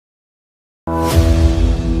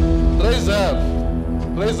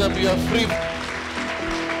Raise up, you are free.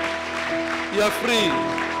 You are free.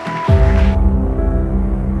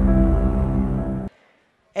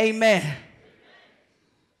 Amen.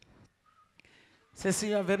 Says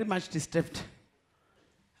you are very much disturbed.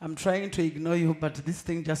 I'm trying to ignore you, but this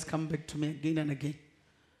thing just comes back to me again and again.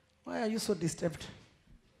 Why are you so disturbed?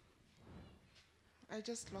 I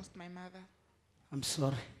just lost my mother. I'm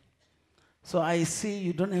sorry. So I see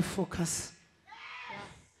you don't have focus.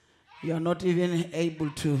 Yeah. You are not even able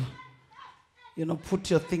to, put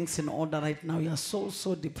your things in order right now. You are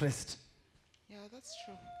so depressed. Yeah, that's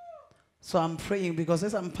true. So I'm praying because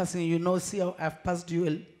as I'm passing, see how I've passed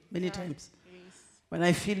you many times. Yes. When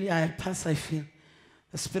I feel I pass, I feel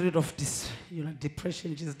the spirit of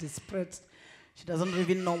depression. She's depressed. She doesn't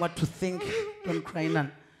even know what to think. Don't cry,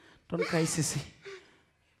 Nan. Don't cry, Sissy.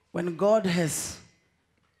 When God has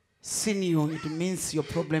seen you, it means your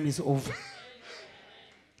problem is over.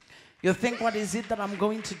 You think, what is it that I'm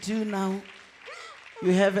going to do now?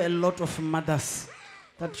 You have a lot of mothers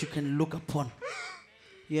that you can look upon.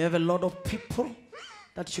 You have a lot of people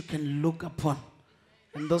that you can look upon.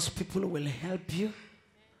 And those people will help you.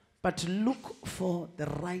 But look for the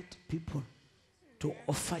right people to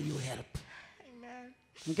offer you help. Amen.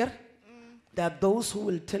 Okay? There are those who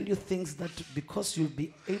will tell you things that because you'll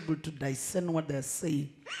be able to discern what they're saying,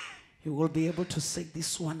 you will be able to say,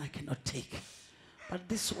 this one I cannot take. But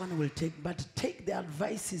this one will take. But take the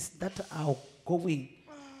advices that are going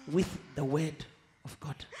with the word of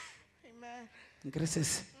God. Amen.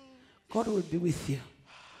 Gracious. God will be with you.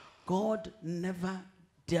 God never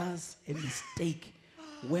does a mistake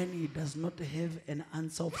when he does not have an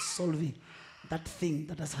answer of solving that thing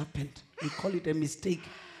that has happened. We call it a mistake,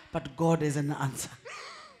 but God has an answer.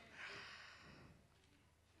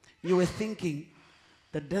 You were thinking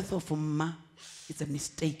the death of Ma is a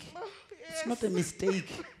mistake. It's not a mistake.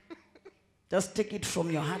 Just take it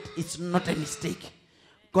from your heart. It's not a mistake.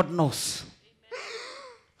 God knows.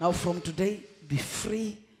 Now from today, be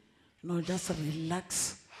free. Just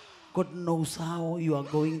relax. God knows how you are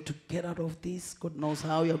going to get out of this. God knows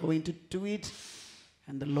how you are going to do it.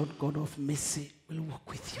 And the Lord God of mercy will walk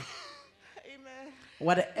with you. Amen.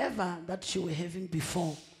 Whatever that you were having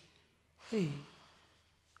before,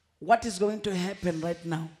 what is going to happen right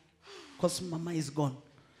now? Because Mama is gone.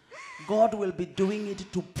 God will be doing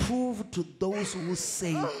it to prove to those who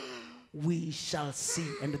say, we shall see,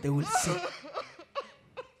 and they will see.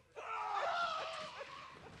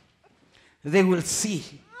 They will see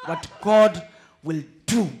what God will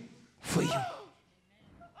do for you.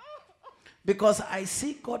 Because I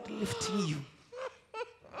see God lifting you.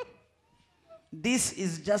 This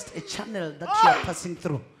is just a channel that you are passing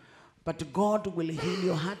through. But God will heal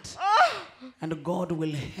your heart. And God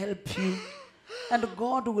will help you. And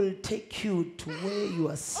God will take you to where you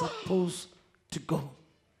are supposed to go.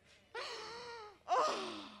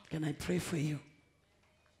 Can I pray for you?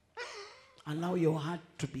 Allow your heart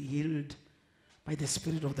to be healed by the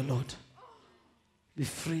Spirit of the Lord. Be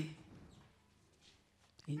free.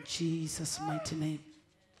 In Jesus' mighty name.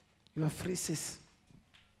 You are free, sis.